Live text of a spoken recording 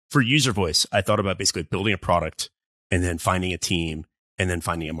for user voice, I thought about basically building a product and then finding a team and then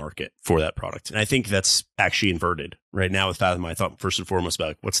finding a market for that product. And I think that's actually inverted. Right now with Fathom, I thought first and foremost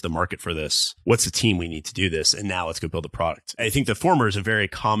about what's the market for this? What's the team we need to do this? And now let's go build a product. I think the former is a very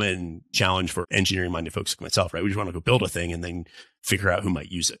common challenge for engineering-minded folks like myself, right? We just want to go build a thing and then figure out who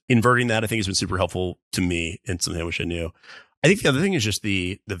might use it. Inverting that, I think, has been super helpful to me and something I wish I knew. I think the other thing is just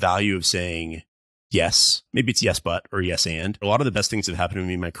the value of saying yes. Maybe it's yes, but, or yes, and. A lot of the best things that have happened to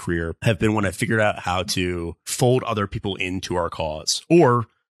me in my career have been when I figured out how to fold other people into our cause or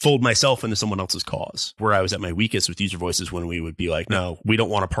fold myself into someone else's cause. Where I was at my weakest with user voices when we would be like, no, we don't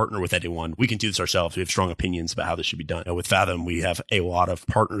want to partner with anyone. We can do this ourselves. We have strong opinions about how this should be done. With Fathom, we have a lot of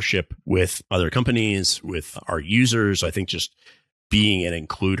partnership with other companies, with our users. I think just being an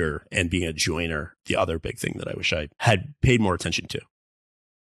includer and being a joiner, the other big thing that I wish I had paid more attention to.